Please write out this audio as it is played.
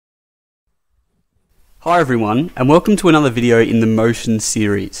Hi everyone, and welcome to another video in the motion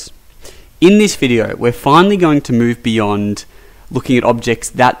series. In this video, we're finally going to move beyond looking at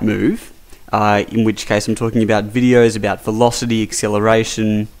objects that move, in which case I'm talking about videos about velocity,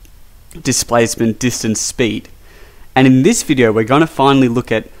 acceleration, displacement, distance, speed. And in this video, we're going to finally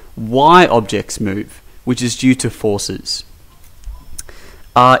look at why objects move, which is due to forces.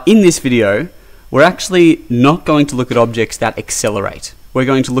 In this video, we're actually not going to look at objects that accelerate. We're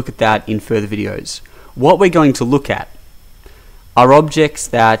going to look at that in further videos. What we're going to look at are objects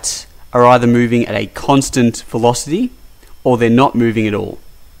that are either moving at a constant velocity or they're not moving at all.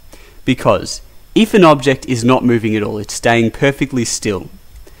 Because if an object is not moving at all, it's staying perfectly still,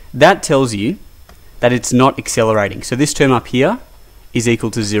 that tells you that it's not accelerating. So this term up here is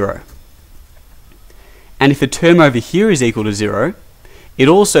equal to 0. And if a term over here is equal to 0, it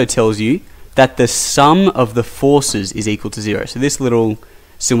also tells you that the sum of the forces is equal to 0. So this little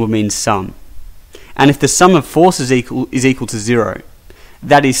symbol means sum. And if the sum of forces is equal to 0,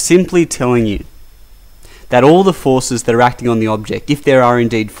 that is simply telling you that all the forces that are acting on the object, if there are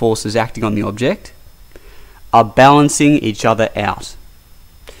indeed forces acting on the object, are balancing each other out.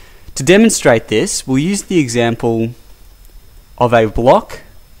 To demonstrate this, we'll use the example of a block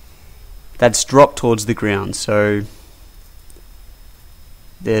that's dropped towards the ground. So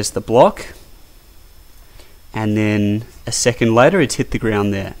there's the block, and then a second later it's hit the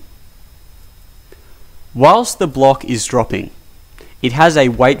ground there. Whilst the block is dropping, it has a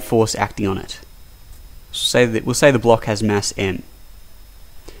weight force acting on it. We'll say the block has mass m.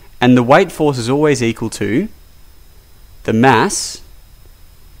 And the weight force is always equal to the mass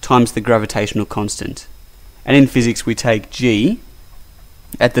times the gravitational constant. And in physics we take g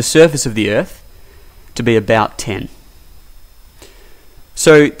at the surface of the Earth to be about 10.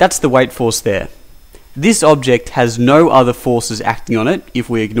 So that's the weight force there. This object has no other forces acting on it if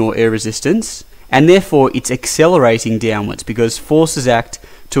we ignore air resistance, and therefore it's accelerating downwards because forces act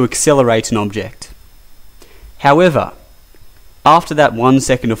to accelerate an object. However, after that 1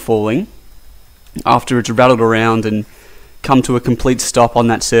 second of falling, after it's rattled around and come to a complete stop on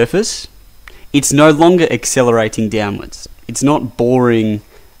that surface, it's no longer accelerating downwards. It's not boring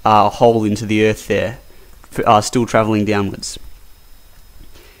a hole into the earth there, still travelling downwards.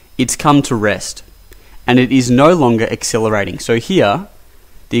 It's come to rest, and it is no longer accelerating. So here,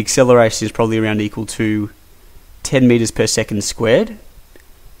 the acceleration is probably around equal to 10 meters per second squared,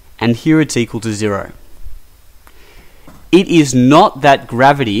 and here it's equal to 0. It is not that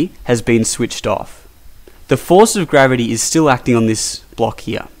gravity has been switched off. The force of gravity is still acting on this block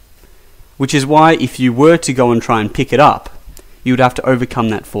here, which is why if you were to go and try and pick it up, you would have to overcome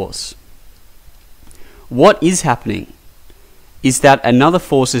that force. What is happening is that another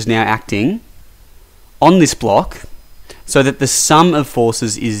force is now acting on this block so that the sum of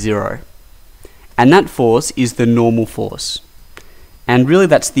forces is 0. And that force is the normal force. And really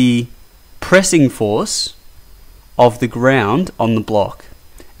that's the pressing force of the ground on the block.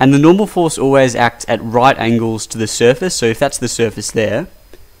 And the normal force always acts at right angles to the surface. So if that's the surface there,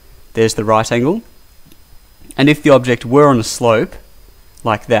 there's the right angle. And if the object were on a slope,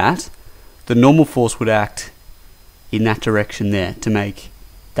 like that, the normal force would act in that direction there to make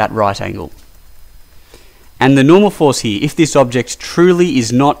that right angle. And the normal force here, if this object truly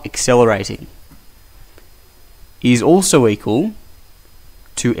is not accelerating, is also equal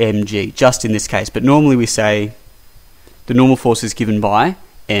to mg, just in this case. But normally we say the normal force is given by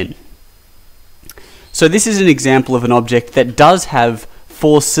n. So this is an example of an object that does have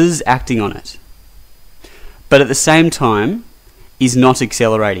forces acting on it, but at the same time is not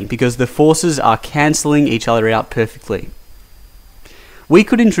accelerating because the forces are cancelling each other out perfectly. We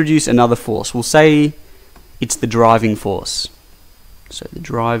could introduce another force. We'll say it's the driving force. So the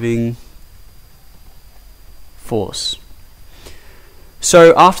driving force.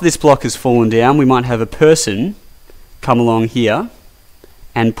 So after this block has fallen down, we might have a person come along here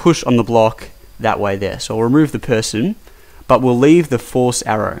and push on the block that way there. So I'll remove the person, but we'll leave the force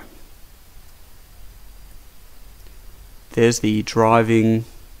arrow. There's the driving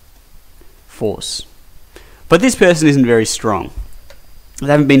force. But this person isn't very strong. They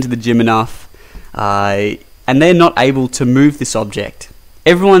haven't been to the gym enough, and they're not able to move this object.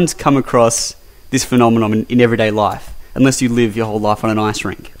 Everyone's come across this phenomenon in everyday life, unless you live your whole life on an ice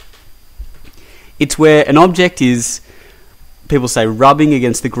rink. It's where an object is, people say, rubbing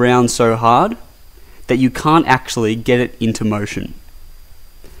against the ground so hard that you can't actually get it into motion.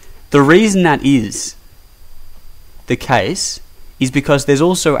 The reason that is the case is because there's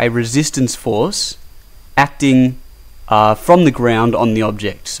also a resistance force acting from the ground on the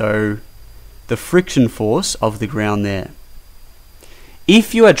object. So the friction force of the ground there.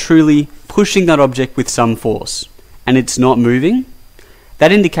 If you are truly pushing that object with some force, and it's not moving,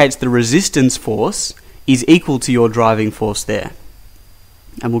 that indicates the resistance force is equal to your driving force there.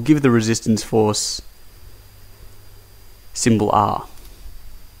 And we'll give the resistance force symbol R.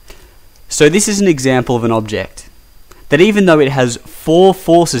 So this is an example of an object that even though it has 4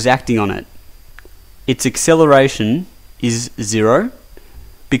 forces acting on it, its acceleration is 0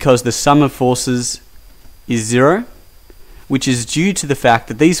 because the sum of forces is 0, which is due to the fact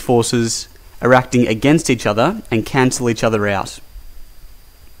that these forces are acting against each other and cancel each other out.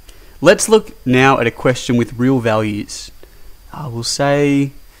 Let's look now at a question with real values. We'll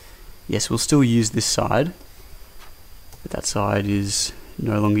say, yes, we'll still use this side, but that side is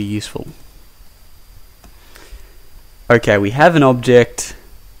no longer useful. Okay, we have an object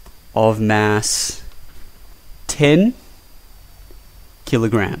of mass 10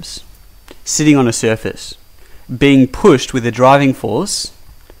 kilograms sitting on a surface, being pushed with a driving force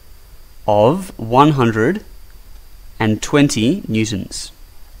of 120 newtons.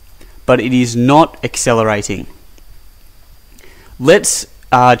 But it is not accelerating. Let's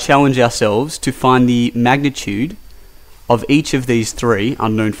challenge ourselves to find the magnitude of each of these 3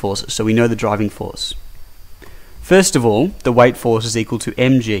 unknown forces, so we know the driving force. First of all, the weight force is equal to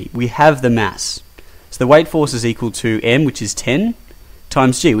mg. We have the mass. So the weight force is equal to m, which is 10,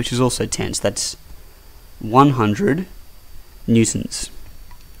 times g, which is also 10. So that's 100 newtons.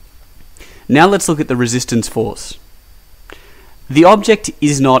 Now let's look at the resistance force. The object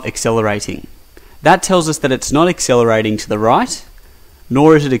is not accelerating. That tells us that it's not accelerating to the right,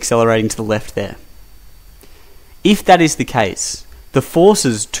 nor is it accelerating to the left there. If that is the case, the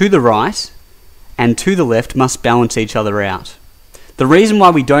forces to the right and to the left must balance each other out. The reason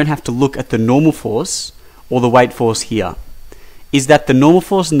why we don't have to look at the normal force or the weight force here is that the normal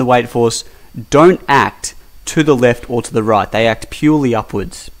force and the weight force don't act to the left or to the right. They act purely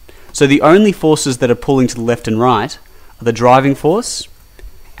upwards. So the only forces that are pulling to the left and right are the driving force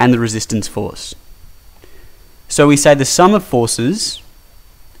and the resistance force. So we say the sum of forces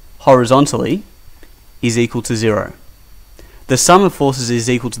horizontally is equal to 0. The sum of forces is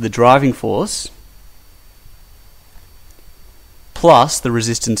equal to the driving force plus the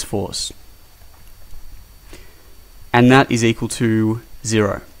resistance force, and that is equal to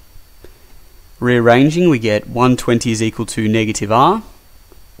 0. Rearranging, we get 120 is equal to negative r,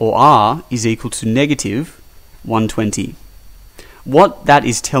 or r is equal to negative 120. What that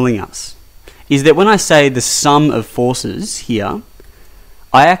is telling us is that when I say the sum of forces here,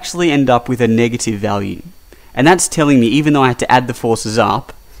 I actually end up with a negative value. And that's telling me, even though I had to add the forces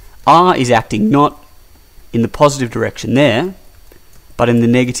up, r is acting not in the positive direction there, but in the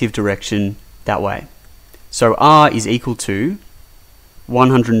negative direction that way. So r is equal to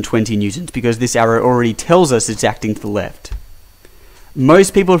 120 newtons, because this arrow already tells us it's acting to the left.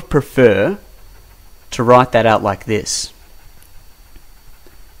 Most people prefer to write that out like this.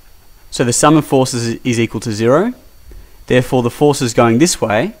 So the sum of forces is equal to 0. Therefore, the forces going this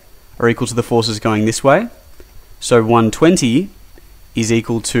way are equal to the forces going this way. So 120 is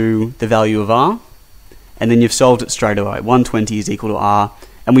equal to the value of r, and then you've solved it straight away. 120 is equal to r,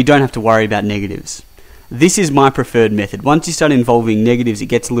 and we don't have to worry about negatives. This is my preferred method. Once you start involving negatives, it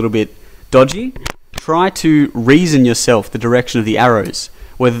gets a little bit dodgy. Try to reason yourself the direction of the arrows,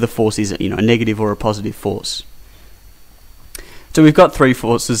 whether the force is a negative or a positive force. So we've got 3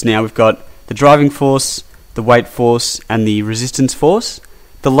 forces now. We've got the driving force, the weight force, and the resistance force.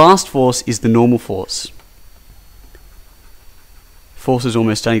 The last force is the normal force. Force is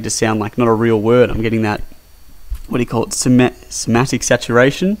almost starting to sound like not a real word. I'm getting that, what do you call it, semantic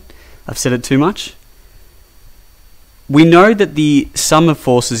saturation. I've said it too much. We know that the sum of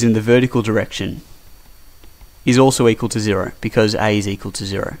forces in the vertical direction is also equal to 0, because A is equal to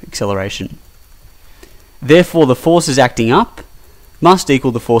 0, acceleration. Therefore, the forces acting up must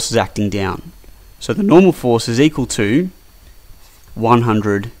equal the forces acting down. So the normal force is equal to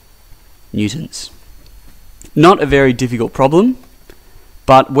 100 newtons. Not a very difficult problem,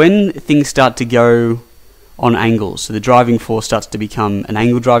 but when things start to go on angles, so the driving force starts to become an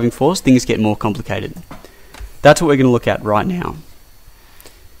angle driving force, things get more complicated. That's what we're going to look at right now.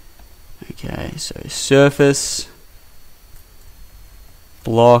 Okay, so surface,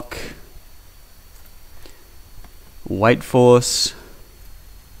 block, weight force.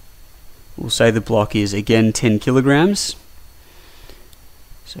 We'll say the block is again 10 kilograms.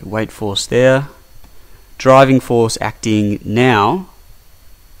 So weight force there. Driving force acting now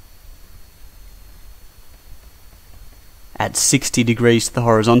at 60 degrees to the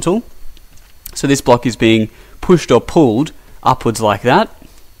horizontal. So this block is being pushed or pulled upwards like that.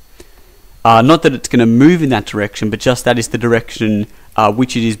 Not that it's going to move in that direction, but just that is the direction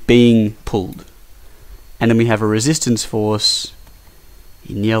which it is being pulled. And then we have a resistance force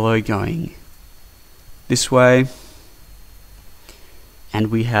in yellow going this way. And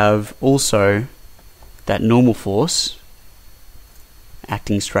we have also that normal force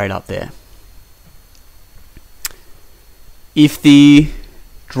acting straight up there. If the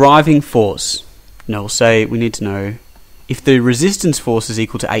driving force, now we'll say we need to know if the resistance force is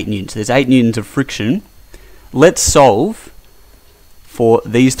equal to 8 newtons, there's 8 newtons of friction, let's solve for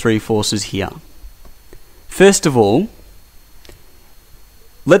these three forces here. First of all,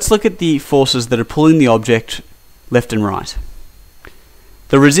 let's look at the forces that are pulling the object left and right.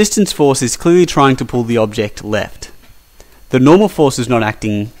 The resistance force is clearly trying to pull the object left. The normal force is not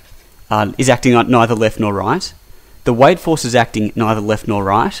acting, is acting neither left nor right. The weight force is acting neither left nor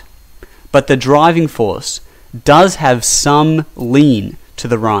right. But the driving force does have some lean to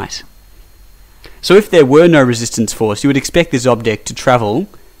the right. So if there were no resistance force, you would expect this object to travel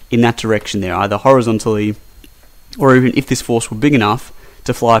in that direction there, either horizontally or even, if this force were big enough,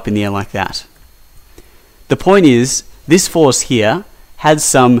 to fly up in the air like that. The point is, this force here has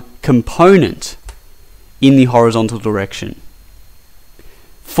some component in the horizontal direction.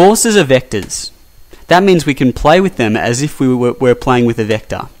 Forces are vectors. That means we can play with them as if we were playing with a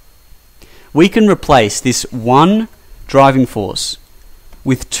vector. We can replace this one driving force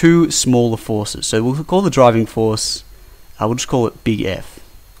with two smaller forces. So we'll call the driving force, we'll just call it big F.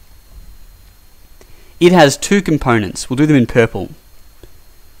 It has two components. We'll do them in purple.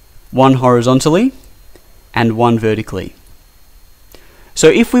 One horizontally and one vertically. So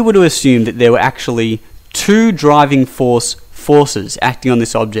if we were to assume that there were actually two driving forces acting on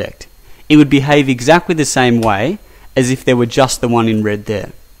this object, it would behave exactly the same way as if there were just the one in red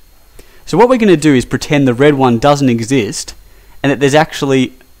there. So what we're going to do is pretend the red one doesn't exist and that there's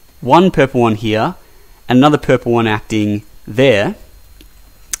actually one purple one here and another purple one acting there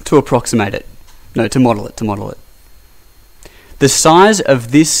to approximate it. No, to model it. The size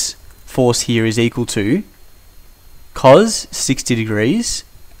of this force here is equal to cos 60 degrees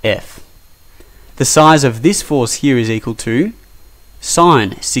F. The size of this force here is equal to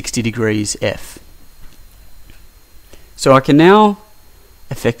sine 60 degrees F. So I can now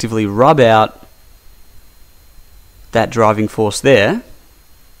effectively rub out that driving force there,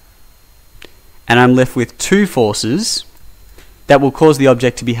 and I'm left with two forces that will cause the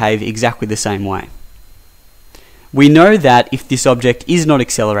object to behave exactly the same way. We know that if this object is not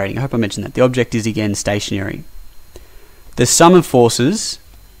accelerating, I hope I mentioned that, the object is again stationary. The sum of forces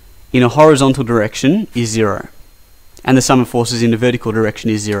in a horizontal direction is 0, and the sum of forces in a vertical direction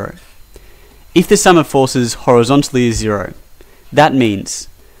is 0. If the sum of forces horizontally is 0, that means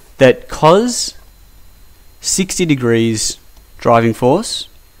that cos 60 degrees driving force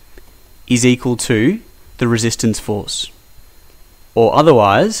is equal to the resistance force. Or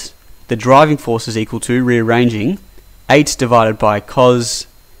otherwise, the driving force is equal to, rearranging, 8 divided by cos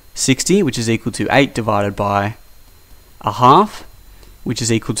 60, which is equal to 8 divided by a half, which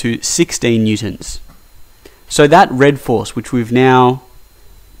is equal to 16 newtons. So that red force, which we've now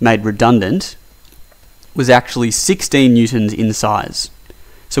made redundant, was actually 16 newtons in size.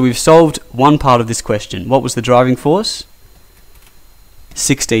 So we've solved one part of this question. What was the driving force?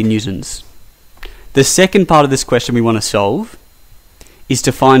 16 newtons. The second part of this question we want to solve is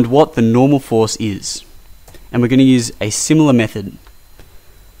to find what the normal force is. And we're going to use a similar method.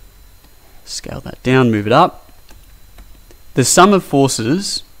 Scale that down, move it up. The sum of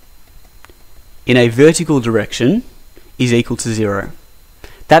forces in a vertical direction is equal to 0.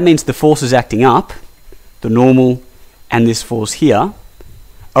 That means the forces acting up, the normal and this force here,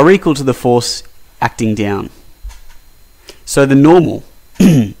 are equal to the force acting down. So the normal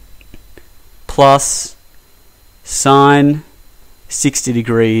plus sine 60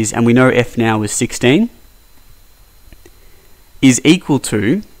 degrees, and we know F now is 16, is equal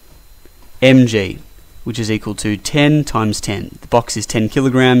to mg, which is equal to 10 times 10. The box is 10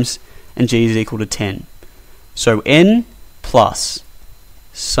 kilograms, and g is equal to 10. So n plus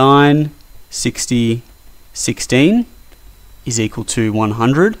sine 60 16 is equal to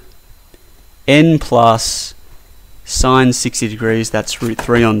 100. N plus sine 60 degrees, that's root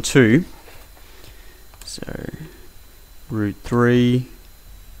 3 on 2. So root 3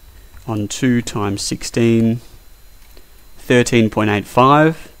 on 2 times 16,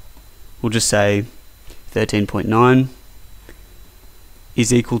 13.85. We'll just say 13.9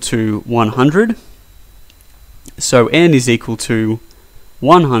 is equal to 100. So n is equal to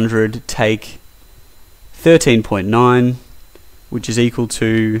 100, take 13.9, which is equal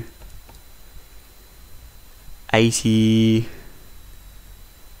to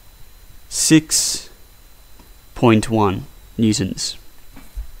 86.1 newtons.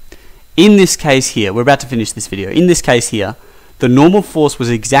 In this case here, we're about to finish this video. In this case here, the normal force was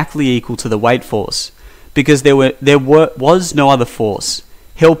exactly equal to the weight force because there was no other force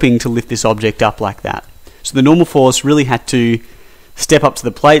helping to lift this object up like that. So the normal force really had to step up to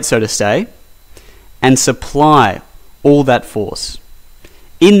the plate, so to say, and supply all that force.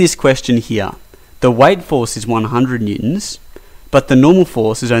 In this question here, the weight force is 100 newtons, but the normal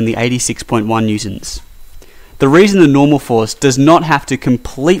force is only 86.1 newtons. The reason the normal force does not have to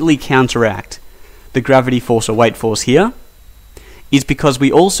completely counteract the gravity force or weight force here is because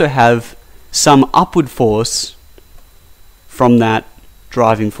we also have some upward force from that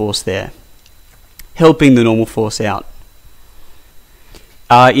driving force there, helping the normal force out.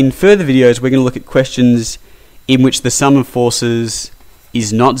 In further videos, we're going to look at questions in which the sum of forces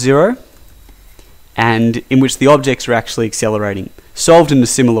is not zero and in which the objects are actually accelerating, solved in a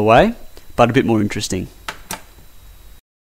similar way, but a bit more interesting.